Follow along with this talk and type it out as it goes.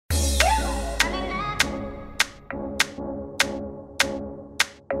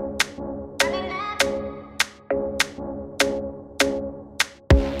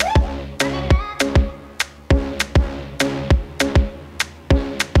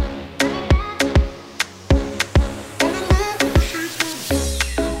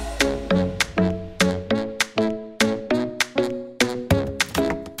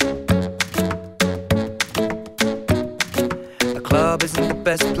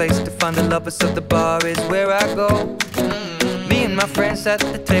place to find the lovers, so the bar is where I go. Me and my friends at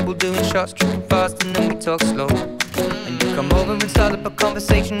the table doing shots, tripping fast, and then we talk slow. And you come over and start up a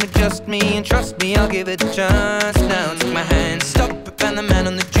conversation with just me, and trust me, I'll give it a chance. Now take my hand, stop it, and the man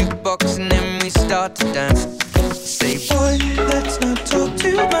on the jukebox, and then we start to dance. Say, boy, let's not talk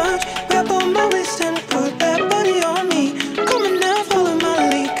too much. Grab on my waist and put that body on me. Come on now, follow my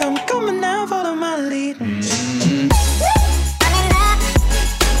lead. Come on now, follow my lead.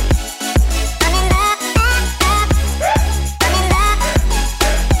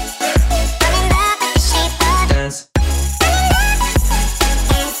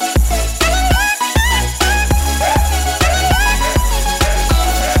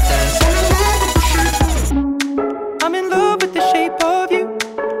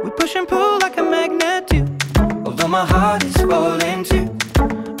 My heart is falling too.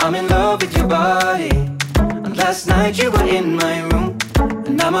 I'm in love with your body. And last night you were in my room,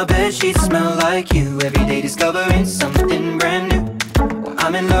 and now my bedsheets smell like you. Every day discovering something brand new.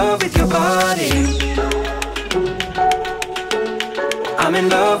 I'm in love with your body. I'm in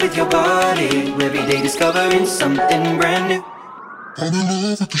love with your body. Every day discovering something brand new. I'm in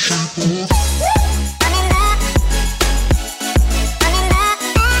love with the shape of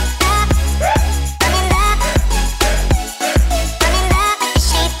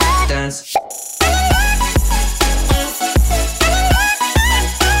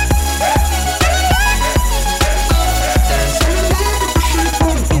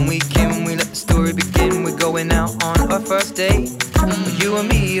first date. You and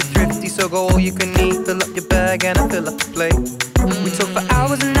me are thrifty, so go all you can eat. Fill up your bag and I fill up the plate. We talk for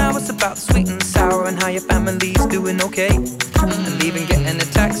hours and hours about the sweet and the sour, and how your family's doing okay. And even getting a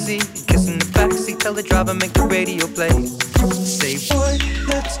taxi, kissing the backseat, tell the driver make the radio play. Say, boy,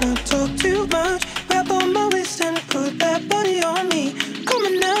 let's not talk too much. Grab on my waist and put that body on me. Come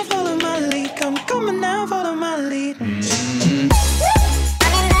on now, follow my lead. Come on now, follow my lead.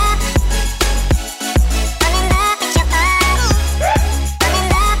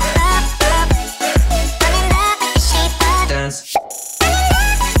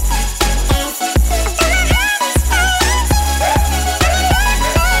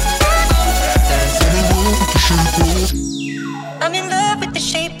 I'm in love with the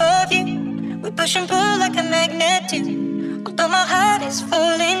shape of you. We push and pull like a magnet do. Although my heart is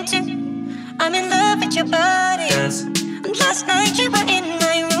falling too. I'm in love with your body. And last night you were in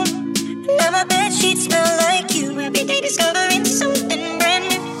my room, and now my bedsheets smell like you. Every day discovering something brand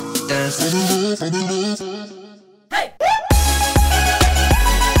new. I'm in love. Hey!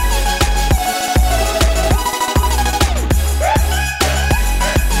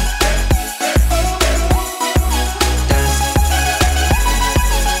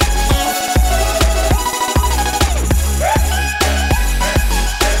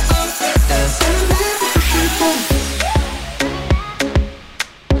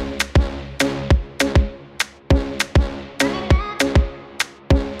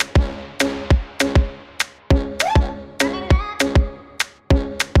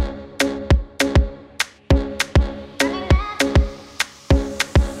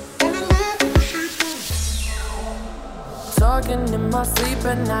 Talking in my sleep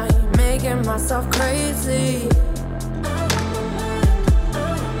at night, making myself crazy.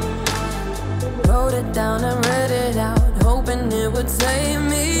 Wrote it down and read it out, hoping it would save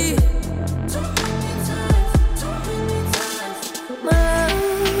me. My love,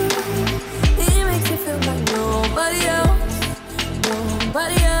 he makes me feel like nobody else,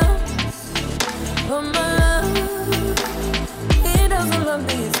 nobody else. But my love, he doesn't love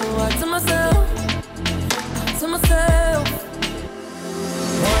me, so I to myself.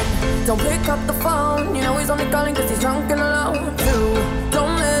 One, don't pick up the phone. You know he's only calling cause he's drunk and alone. Two,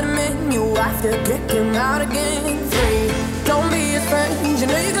 don't let him in. You have to kick him out again. Three, don't be his friend. You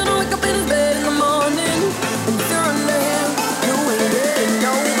know you're gonna wake up in his bed in the morning, and if you're under him, you ain't getting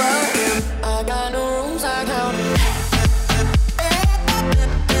over him. I got no rules, I count.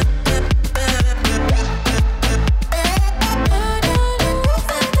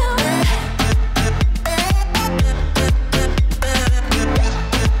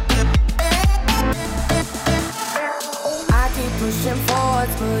 Pushing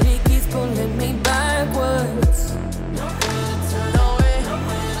forwards, but he keeps pulling me backwards.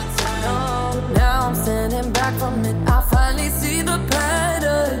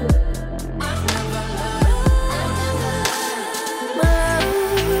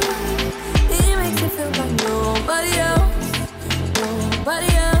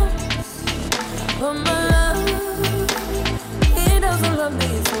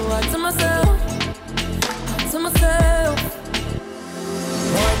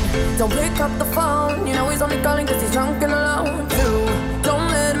 don't pick up the phone. You know he's only calling cause he's drunk and alone. 2, don't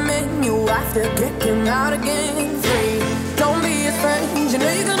let him in, you have to kick him out again. 3, don't be his friend. You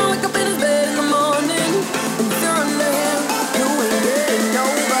know you're gonna wake up in his bed in the morning. And if you're under him, you ain't getting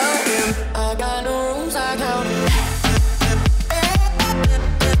over him. I got no rules, I count.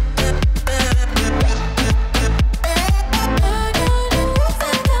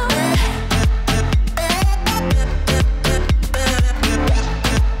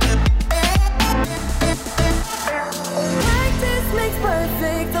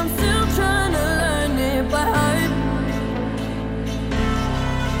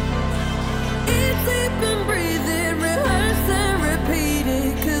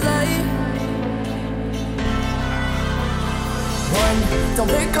 Don't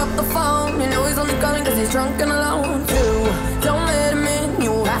pick up the phone, you know he's only calling cause he's drunk and alone. 2, don't let him in,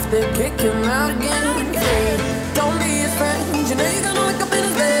 you have to kick him out again. 3, don't be his friend, you know you're gonna wake up in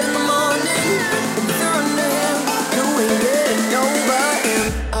his bed in the morning. And if you're under him, you ain't getting over him.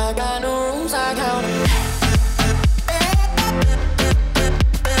 I got no rules, I count.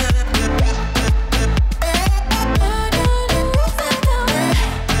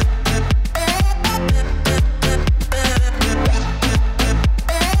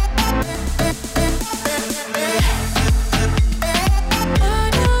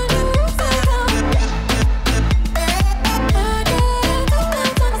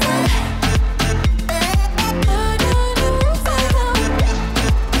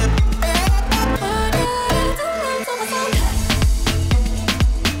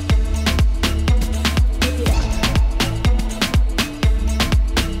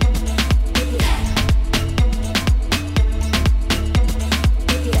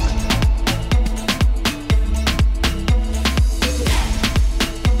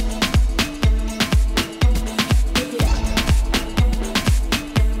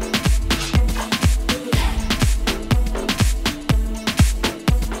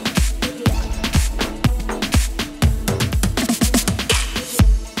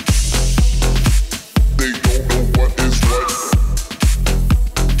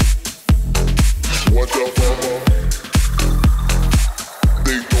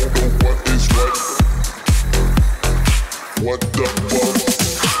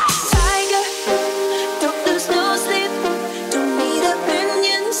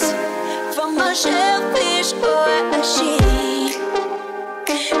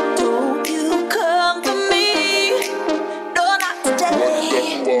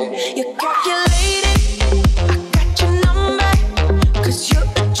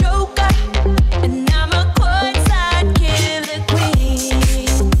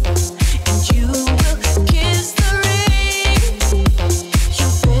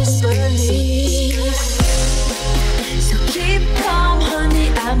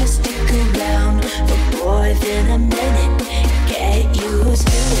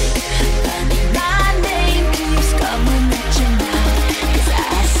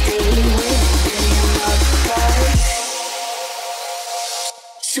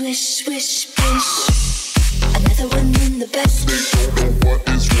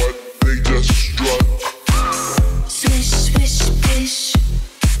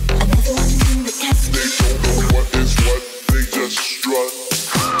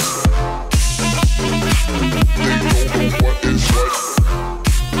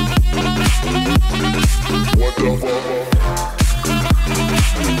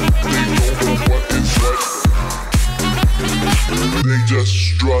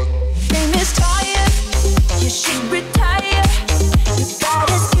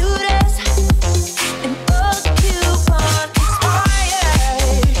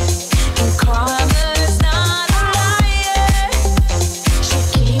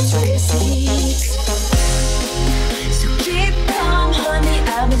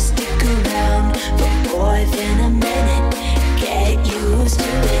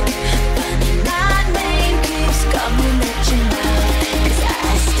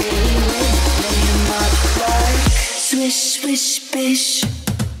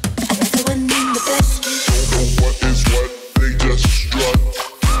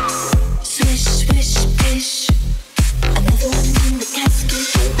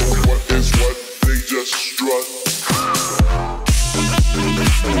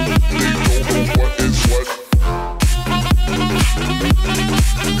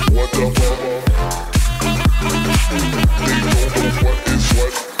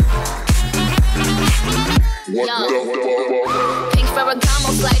 Pink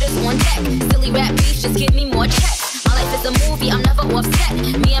Ferragamo sliders on deck. Silly rap beef, just give me more checks. My life is a movie, I'm never offset.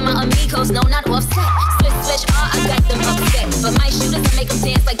 Me and my amigos, no, not offset. Switch, switch, I got them upset. But my shooters, I make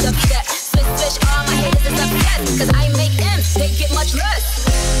Dance like dubstep. Swish, swish, all my haters is obsessed. Cause I make M's, they get much less.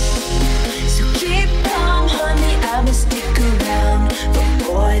 So keep calm, honey, I'ma stick around for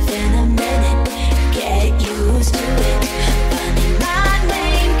more than a minute. Get used to it. Funny, my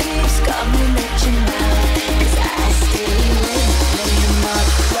name keeps coming at your mouth. Cause I stay with you, my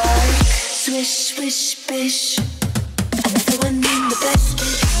boy. Swish, swish, swish. Another one in the basket.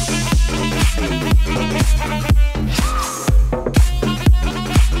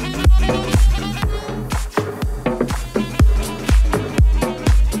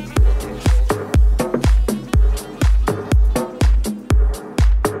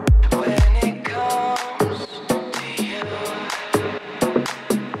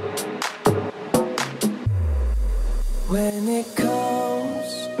 When it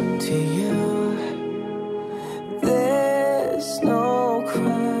comes to you, there's no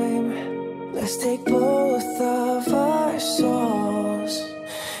crime. Let's take both of our souls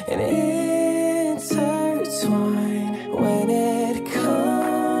and intertwine. When it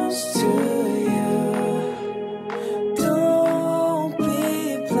comes to you, don't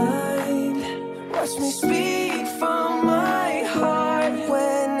be blind. Watch me speak from my heart.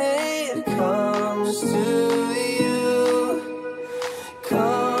 When it comes to you,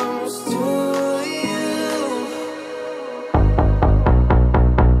 comes to you.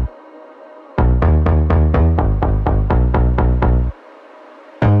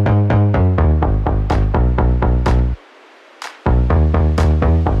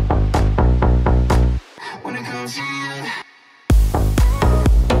 When it comes to you.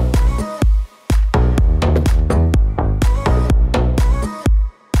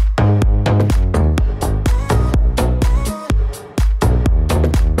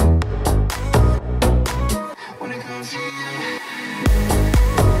 When it comes to you.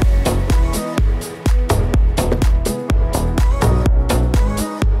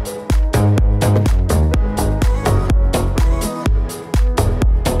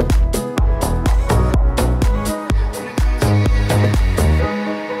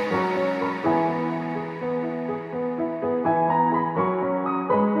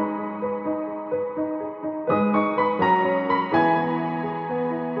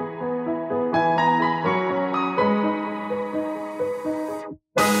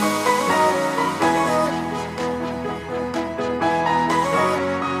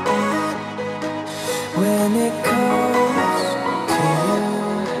 When it comes to you,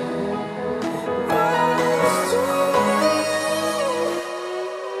 comes to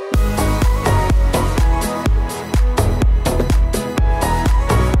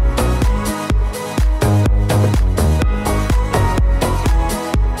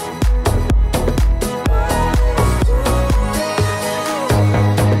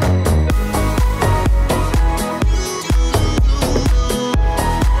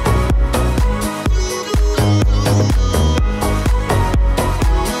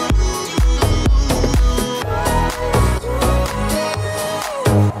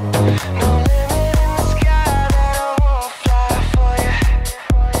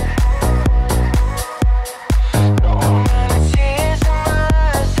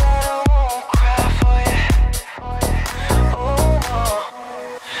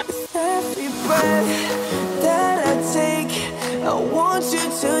every breath that I take, I want you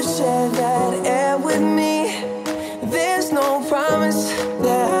to share that air with me. There's no promise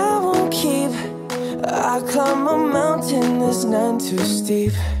that I won't keep. I climb a mountain that's none too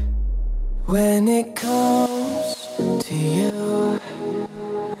steep. When it comes to you,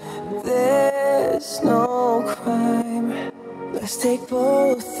 there's no crime. Let's take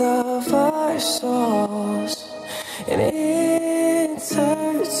both of our souls and intertwine.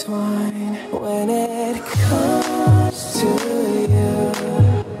 When it comes to you,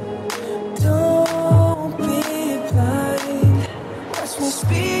 don't be blind. Watch me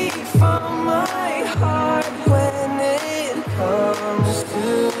speak from my heart. When it comes to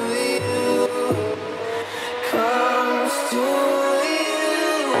you, comes to you.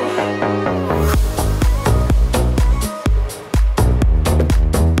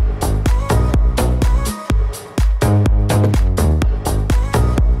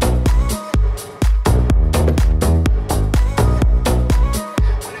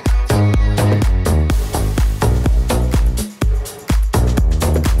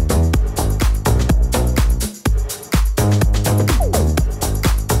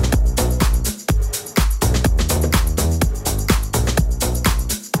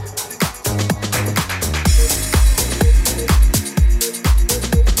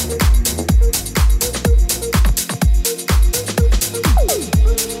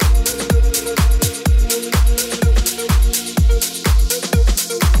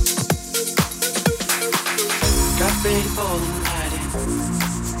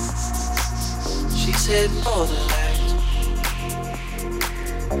 heading for the light,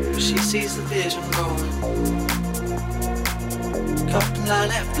 but she sees the vision going, couple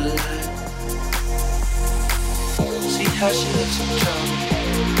line after line. See how she looks in trouble,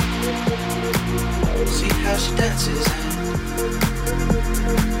 see how she dances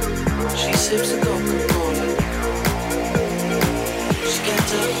and she sips the Coca-Cola. She can't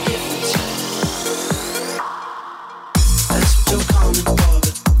tell the difference. That's what you're coming for,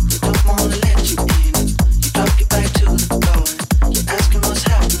 but they don't wanna let you in. You drop your back to the door and you're asking what's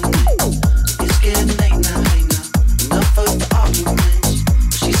happening. It's getting late now, hey now. Enough of the arguments.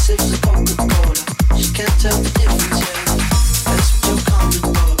 She sips the Coca-Cola. She can't tell the difference. That's what you're coming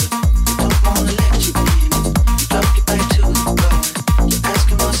for, but they don't wanna let you in. You drop your back to the door and you're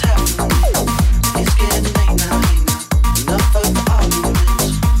asking what's happening. It's getting late now, hey now. Enough of the arguments.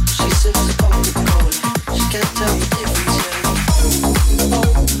 She sips the Coca-Cola. She can't tell the difference.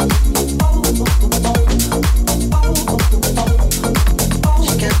 She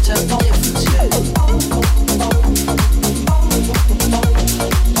can't tell the difference. She can't tell the difference.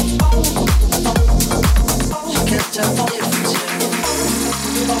 She can't tell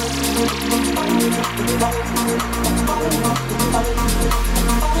the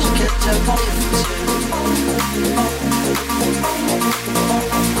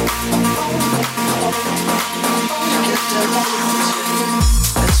difference.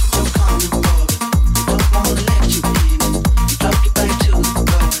 That's what you're coming for, but they don't wanna let you in. You drop your back to the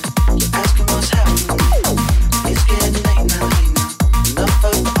door, you're asking what's happening. It's getting late now, hey now. Enough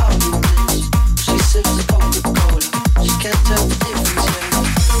of the arguments. She sips the Coca-Cola, she can't tell the difference.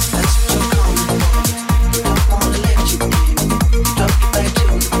 That's what you're coming for, but they don't wanna let you in. You drop your back to the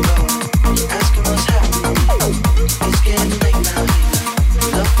door, you're asking what's happening. It's getting late now, hey now.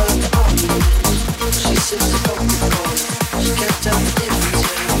 Enough of the arguments. She sips the Coca-Cola, she can't tell the difference.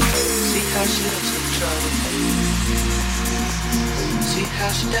 See how she looks in trouble, see how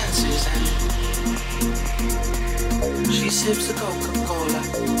she dances and she sips the Coca-Cola.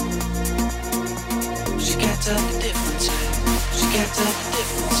 She can't tell the difference. She can't tell the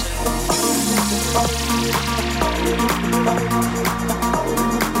difference. That's what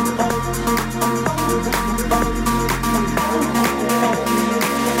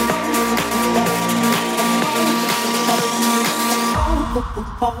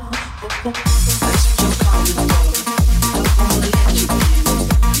you're coming for, don't wanna let you in.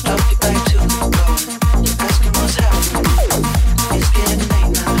 Drop your back to the door, you're asking what's happening. It's getting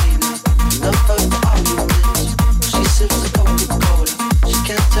late now, hey now. Enough of the arguments. She sips the Coca-Cola, she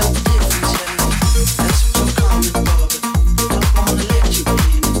can't tell the difference. That's what you're coming for, but they don't wanna let you in.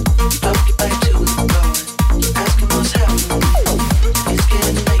 Drop your back to the door, you're asking what's happening. It's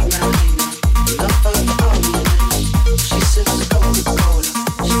getting late now, hey now. Enough of the arguments. She sips the Coca-Cola,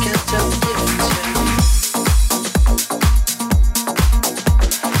 she can't tell the difference.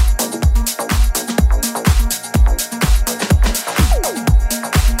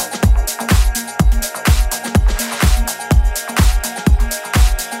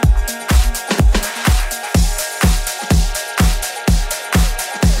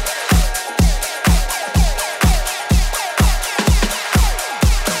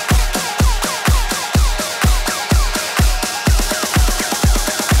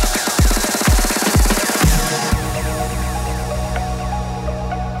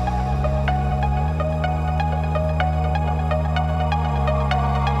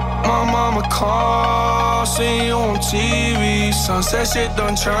 My mama called, seen you on TV. Sunset shit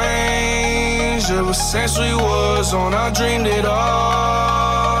done changed. Ever since we was on, I dreamed it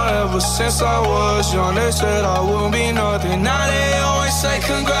all. Ever since I was young, they said I wouldn't be nothing. Now they always say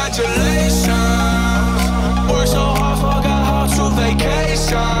congratulations. Worked so hard, forgot how to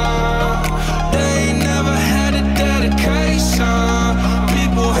vacation. They ain't never had a dedication.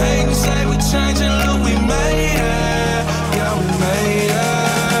 People hate and say we changing, look, we made it. Yeah, we made it.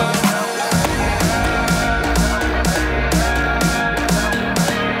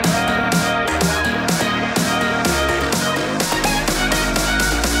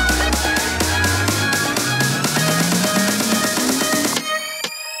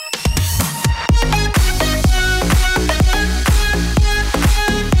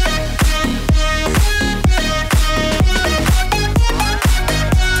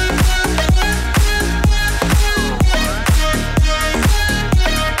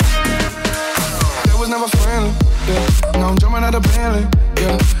 out of Bentley,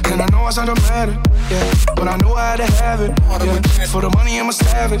 yeah. And I know I sound dramatic, yeah. But I knew I had to have it, yeah. For the money, I'm a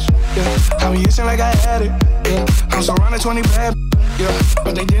savage, yeah. I be itching like I had it, yeah. I'm surrounded 20 bad, yeah.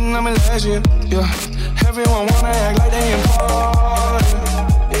 But they didn't know me last year, yeah. Everyone wanna act like they important,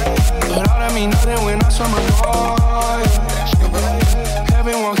 yeah. But all that tell me nothing when I saw my boy. Yeah.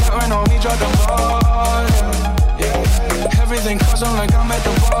 Everyone counting on me, drop the ball. Yeah. Everything cause I'm like I'm at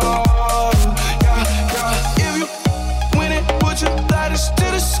the ball. Yeah. If you win it, put your lighters to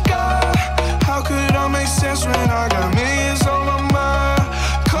the sky. How could I make sense when I got millions on my mind?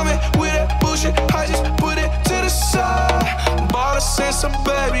 Coming with that bullshit, I just put it to the side. Bought a sense of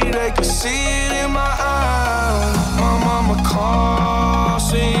baby, they could see it in my eyes. My mama called,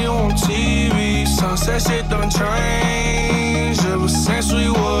 see you on TV. Sunset shit done changed. Ever since we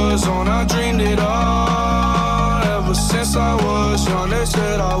was on, I dreamed it all. Ever since I was young, they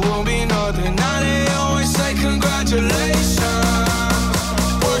said I won't be nothing. Now they always say congratulations.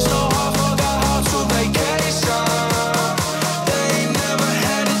 Worked so hard, forgot how to vacation. They ain't never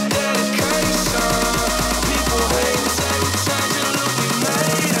had a dedication. People hate and say we changed it, look, we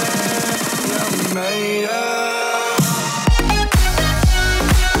made it. Yeah, we made it.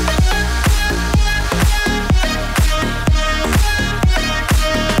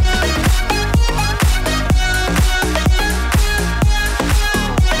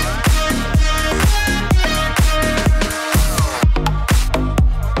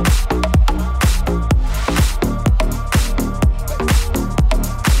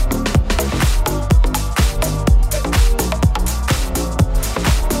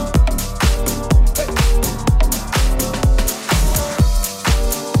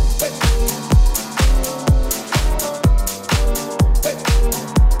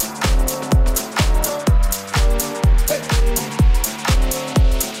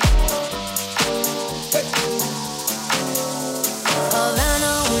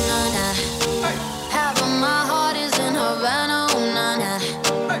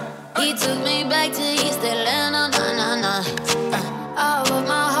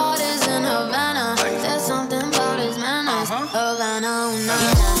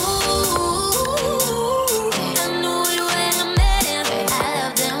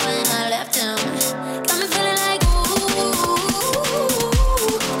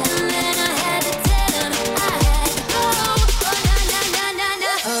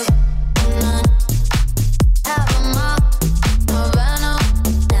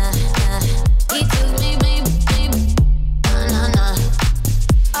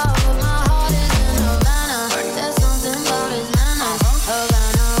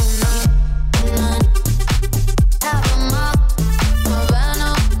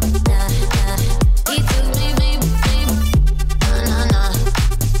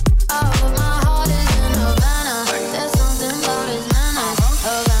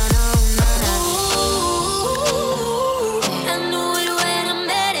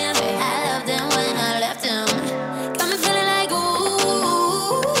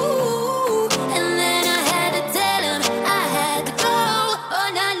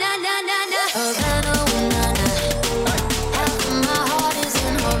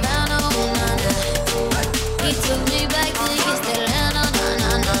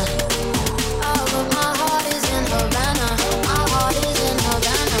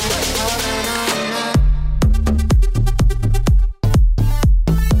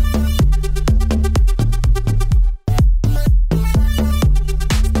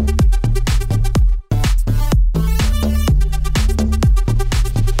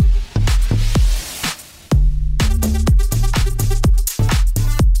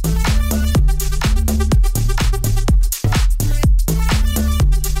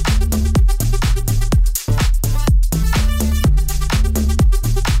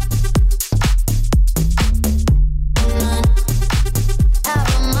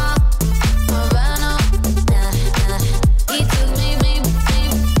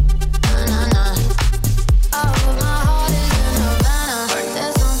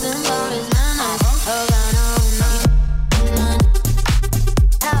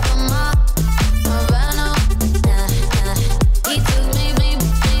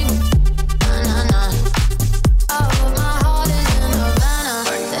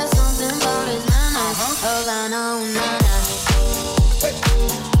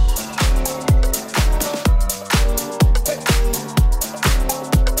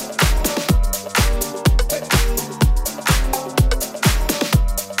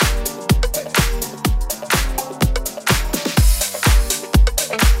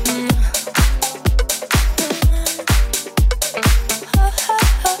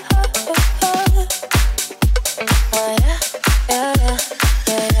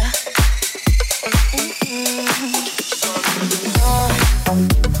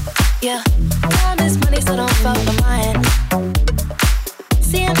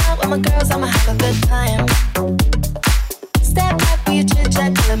 my girls, I'ma have a good time. Step back with your chit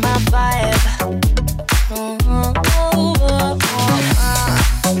chat, killing my vibe.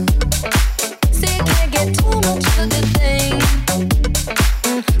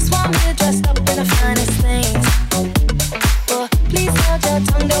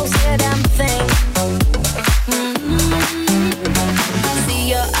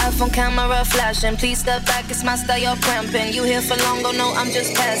 flashing. Please step back, it's my style, you're cramping. You here for long, oh no, I'm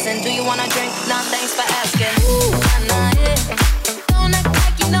just passing. Do you wanna drink? Nah, thanks for asking. Ooh, nah, nah, yeah. Don't act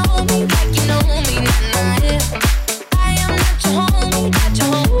like you know me, like you know me, nah, nah, yeah. I am not your homie, not your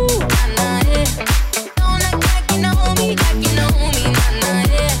homie, ooh, nah, nah, yeah. Don't act like you know me, like you know me, nah, nah,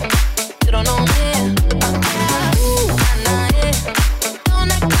 yeah. You don't know me, ooh, nah, nah, yeah.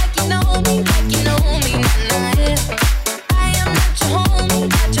 Don't act like you know me, like you know me, nah, nah, yeah. I am not your homie,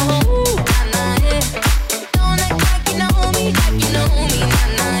 not your homie, ooh, nah, nah, yeah. Don't act like you know me, like you know me, nah,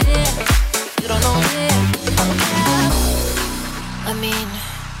 nah, yeah. You don't know me. I mean,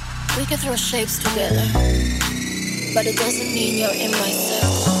 we can throw shapes together, but it doesn't mean you're in my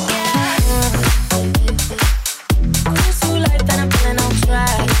circle. Yeah. Cruise through life and I'm feeling on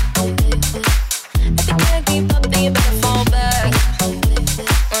track. If you can't keep up, then you better fall back.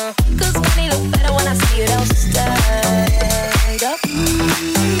 Cause money look better when I see it all stacked up.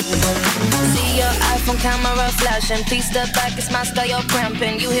 See your iPhone camera flashing. Please step back, it's my style, you're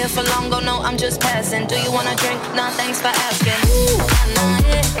cramping. You here for long, oh no, I'm just passing. Do you wanna drink? Nah, thanks for asking. Ooh, nah, nah,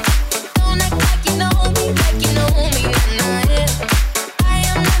 yeah. Don't act like you know me, like you know me, nah, nah, yeah. I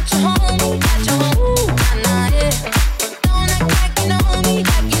am not your homie, not your homie, ooh, nah, nah, yeah. Don't act like you know me,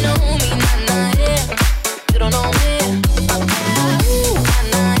 like you know me, nah, nah, yeah. You don't know me, ooh, nah,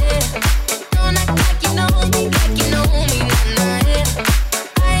 nah, yeah. Don't act like you know me, like you know me, nah, nah, yeah.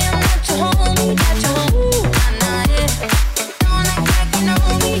 I am not your homie, not your homie, ooh, nah, nah, yeah. Don't act like you know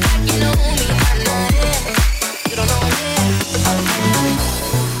me, like you know me, nah, nah, yeah. You don't know me.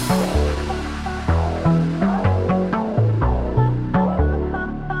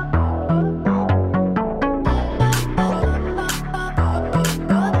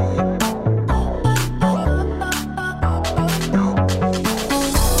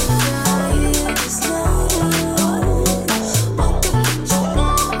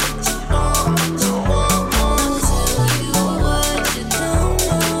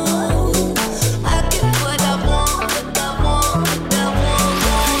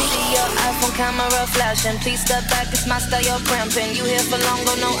 Please step back, it's my style, you're cramping. You here for long,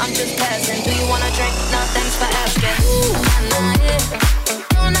 oh no, I'm just passing. Do you wanna drink? Nah, thanks for asking. Ooh, nah, nah, yeah.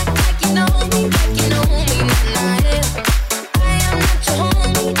 Don't act like you know me, like you know me, nah, nah, yeah. I am not your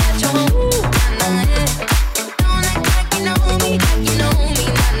homie, not your homie, ooh, nah, nah, yeah. Don't act like you know me, like you know me,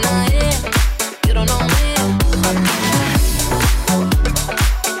 nah, nah, yeah. You don't know me.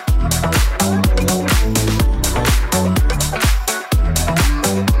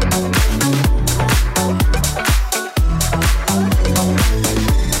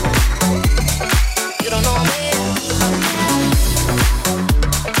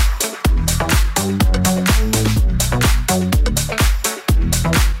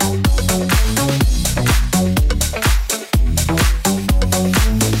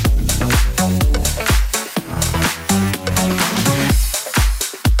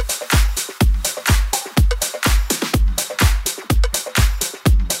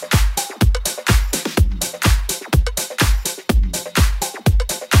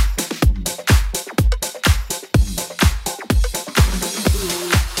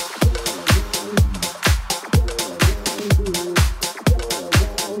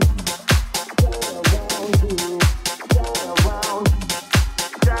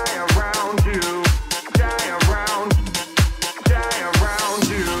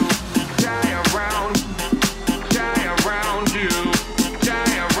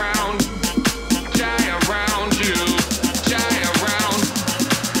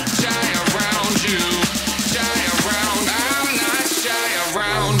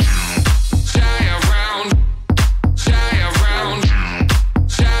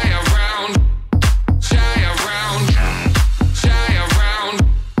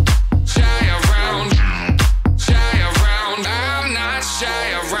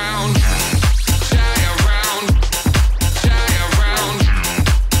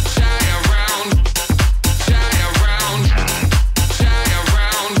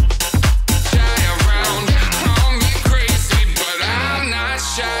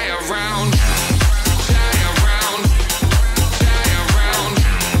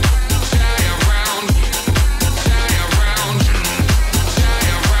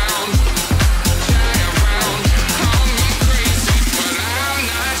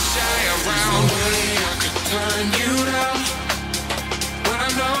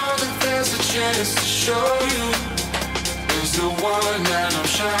 chance to show you is the one that I'm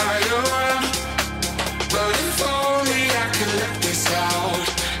shy around. But if only I could let this out,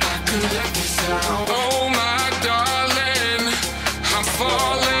 I could let this out. Oh my darling, I'm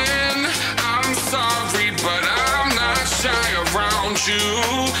falling. I'm sorry, but I'm not shy around you.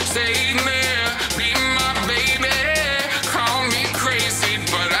 Save me.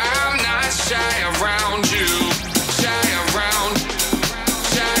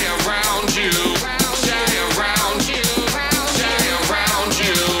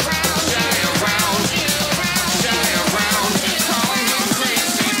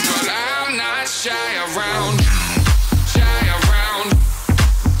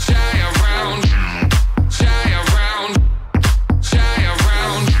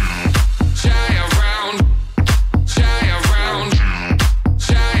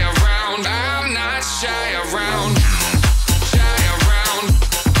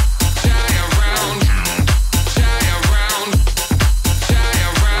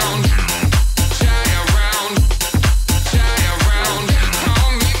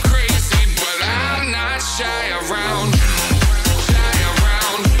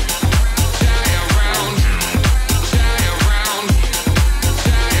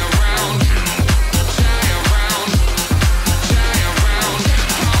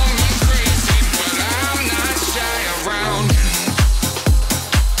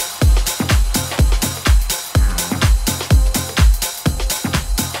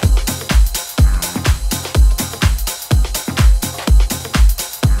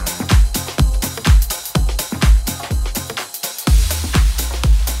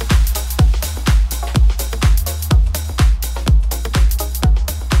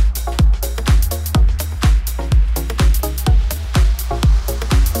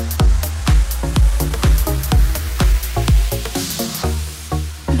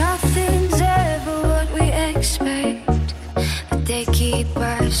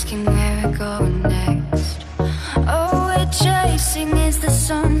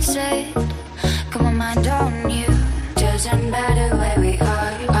 sunset. Got my mind on you. Doesn't matter where we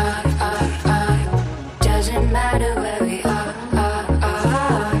are. Doesn't matter where we are.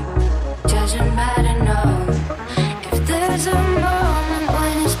 Doesn't matter, no. If there's a moment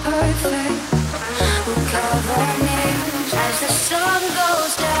when it's perfect, we'll cover names as the sun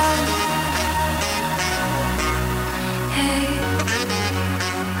goes down. Hey,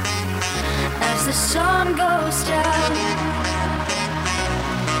 as the sun goes down.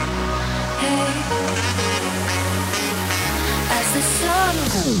 Hey, as the sun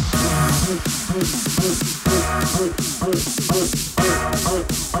goes.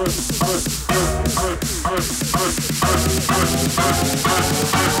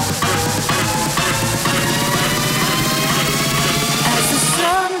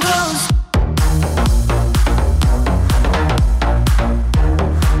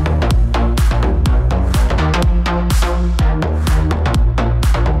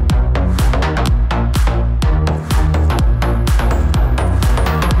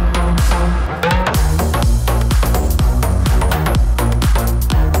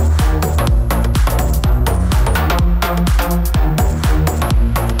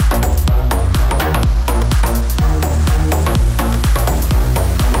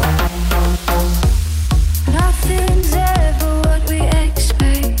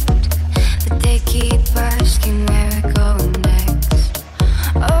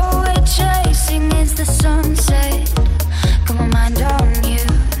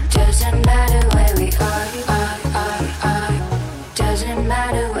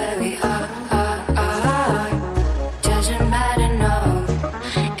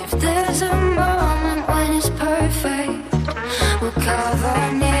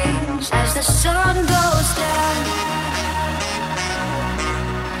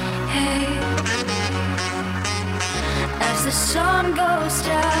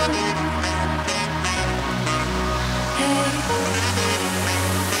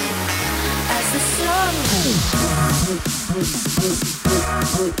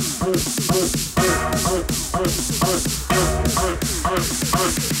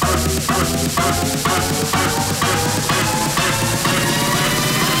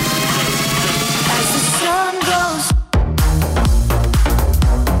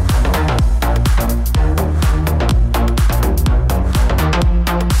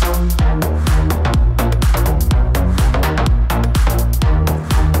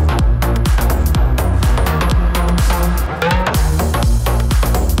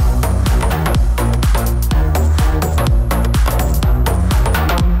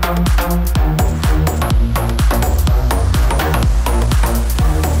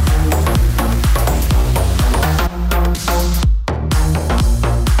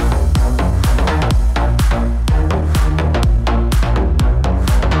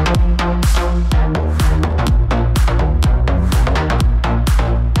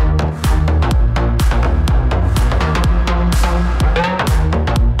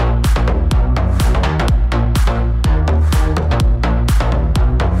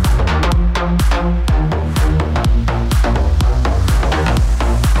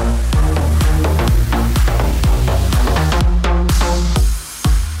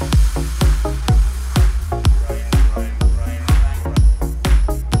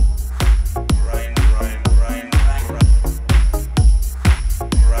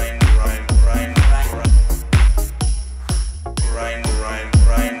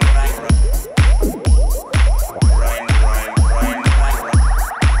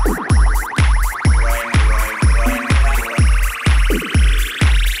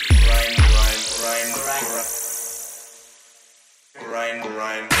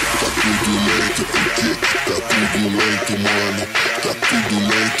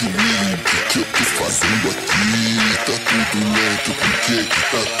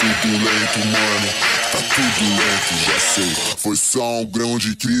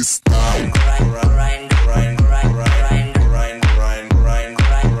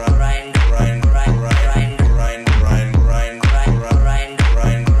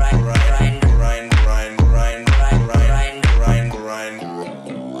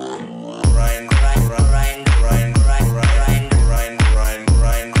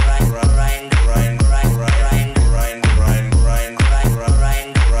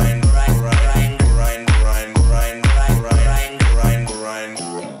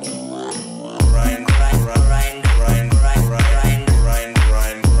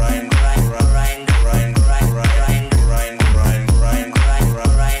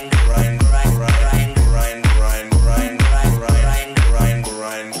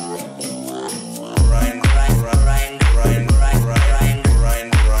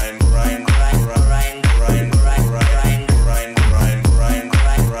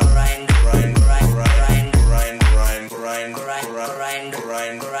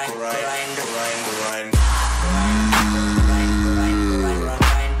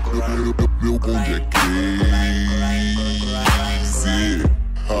 bonde é crazy.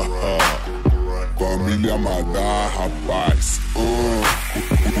 Família Madá, rapaz.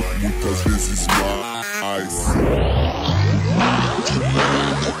 Muitas vezes mais.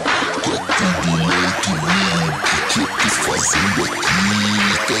 Que quis fazendo aqui?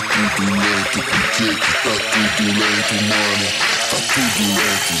 Tá tudo lento, por que tá tudo lento, mano? Tá tudo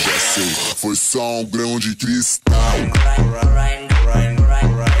lento, já sei. Foi só um grão de cristal.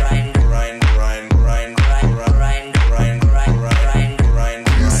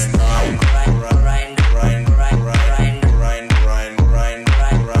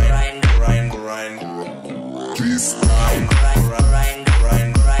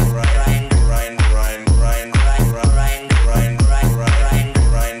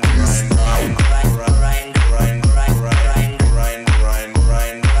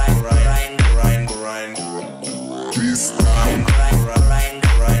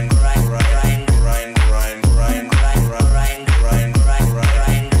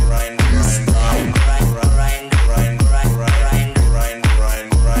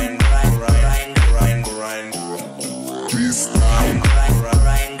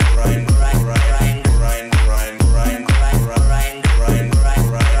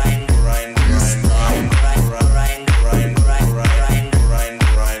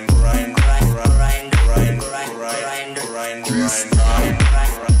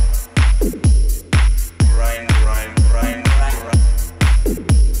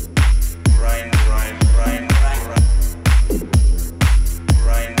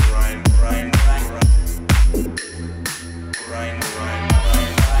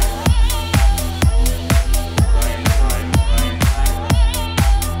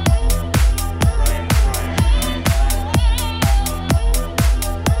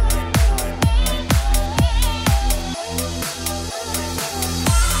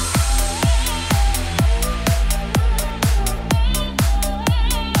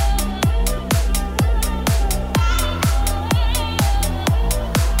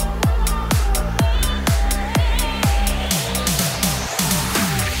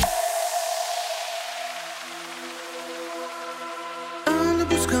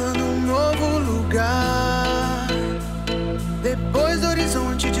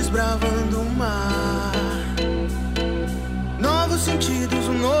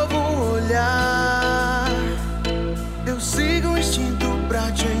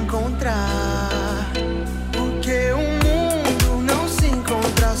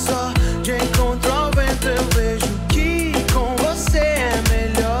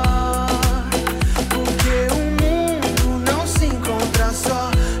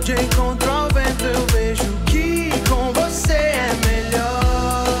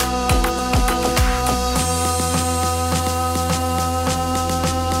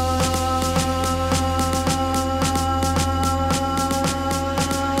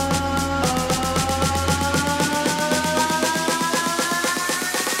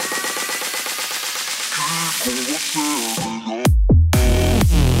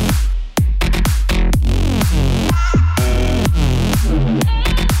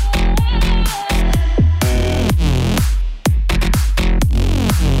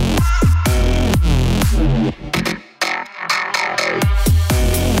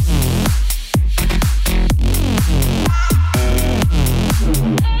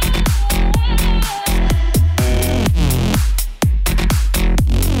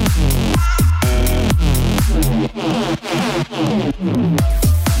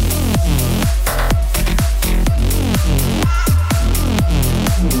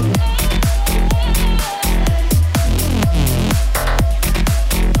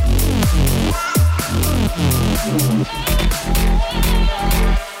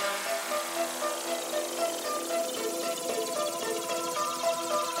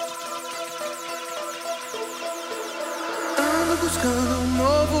 buscando um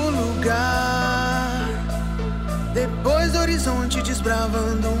novo lugar. Depois do horizonte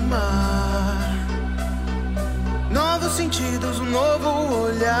desbravando o mar. Novos sentidos, um novo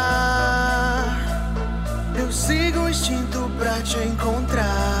olhar. Eu sigo o instinto pra te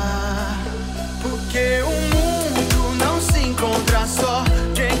encontrar. Porque o mundo não se encontra só.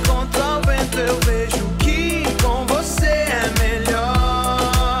 Te encontro ao vento, eu vejo que com você é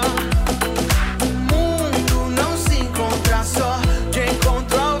melhor. O mundo não se encontra só. Te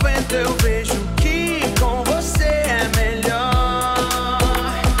encontro ao vento, eu vejo que com você é melhor.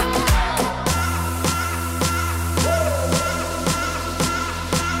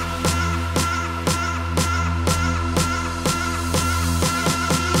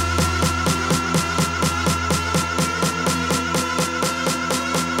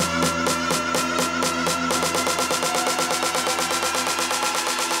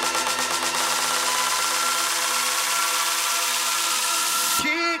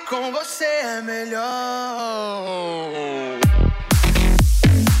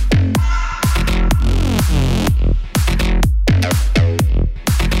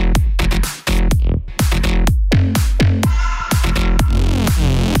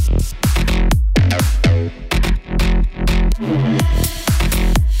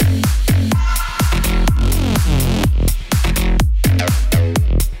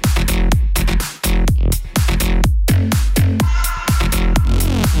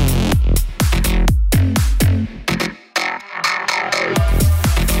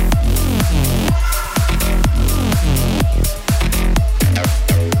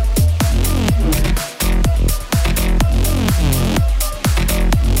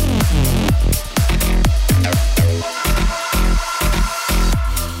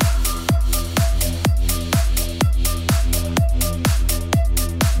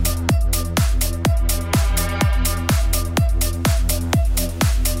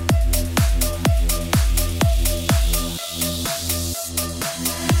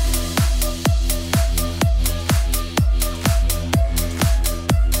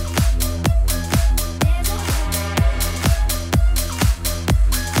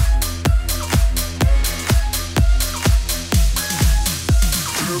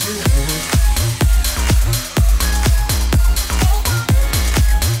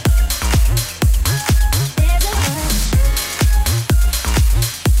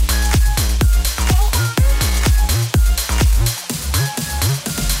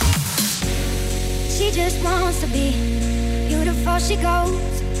 She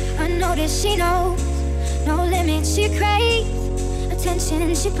goes unnoticed, she knows no limits, she craves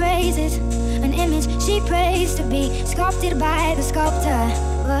attention, she praises an image she prays to be sculpted by the sculptor.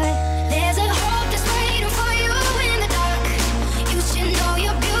 But there's a hope that's waiting for you in the dark. You should know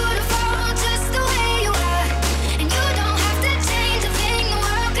you're beautiful just the way you are, and you don't have to change a thing. The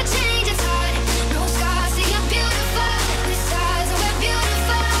world could change its heart. No scars, see you're beautiful. The stars, and we're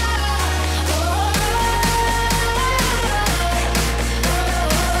beautiful.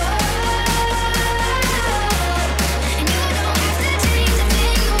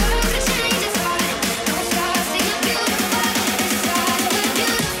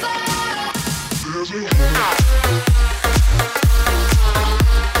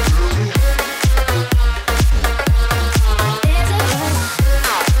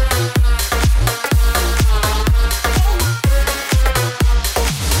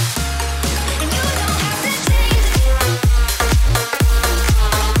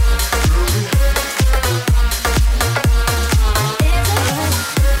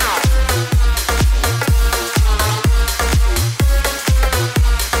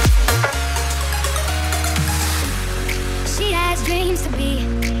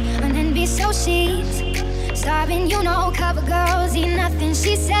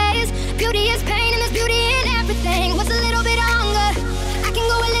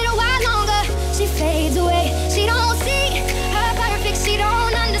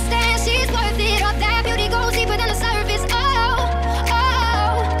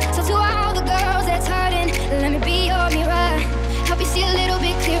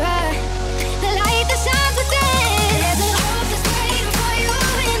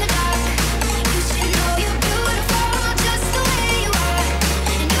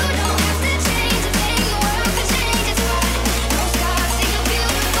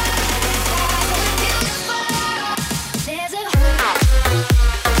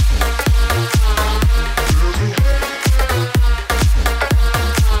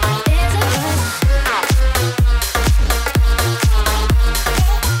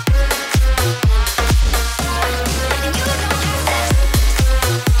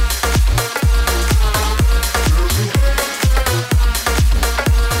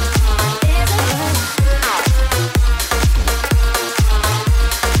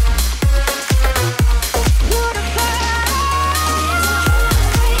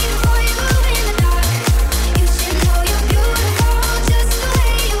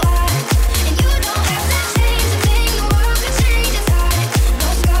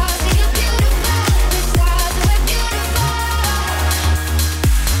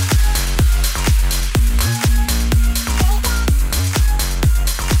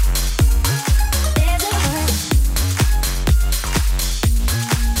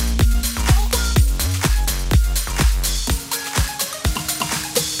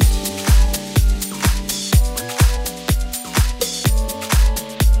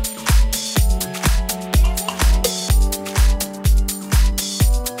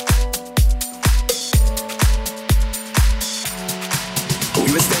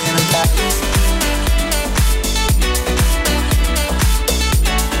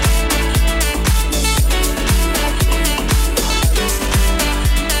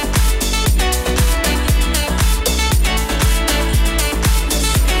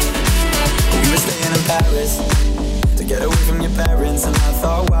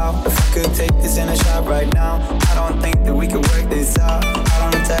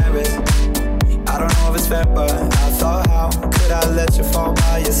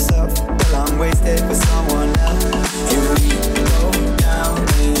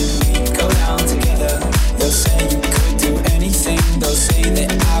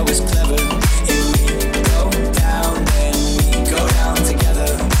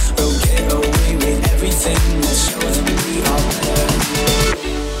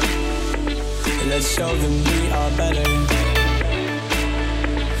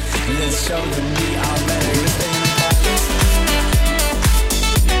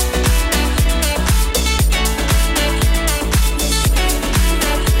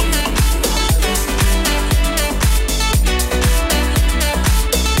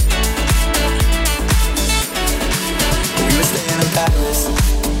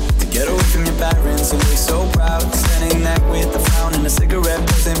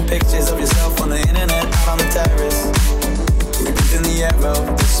 Pictures of yourself on the internet, out on the terrace. We breathe in the air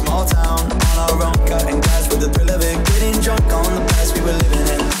of the smoke.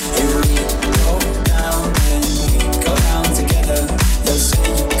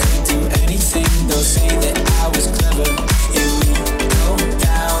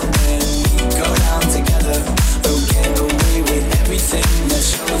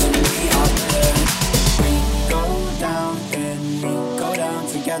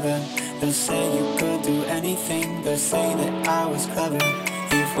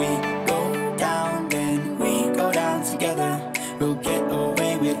 we go down, then we go down together. We'll get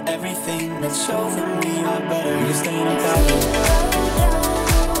away with everything that shows that we are better. We're staying together.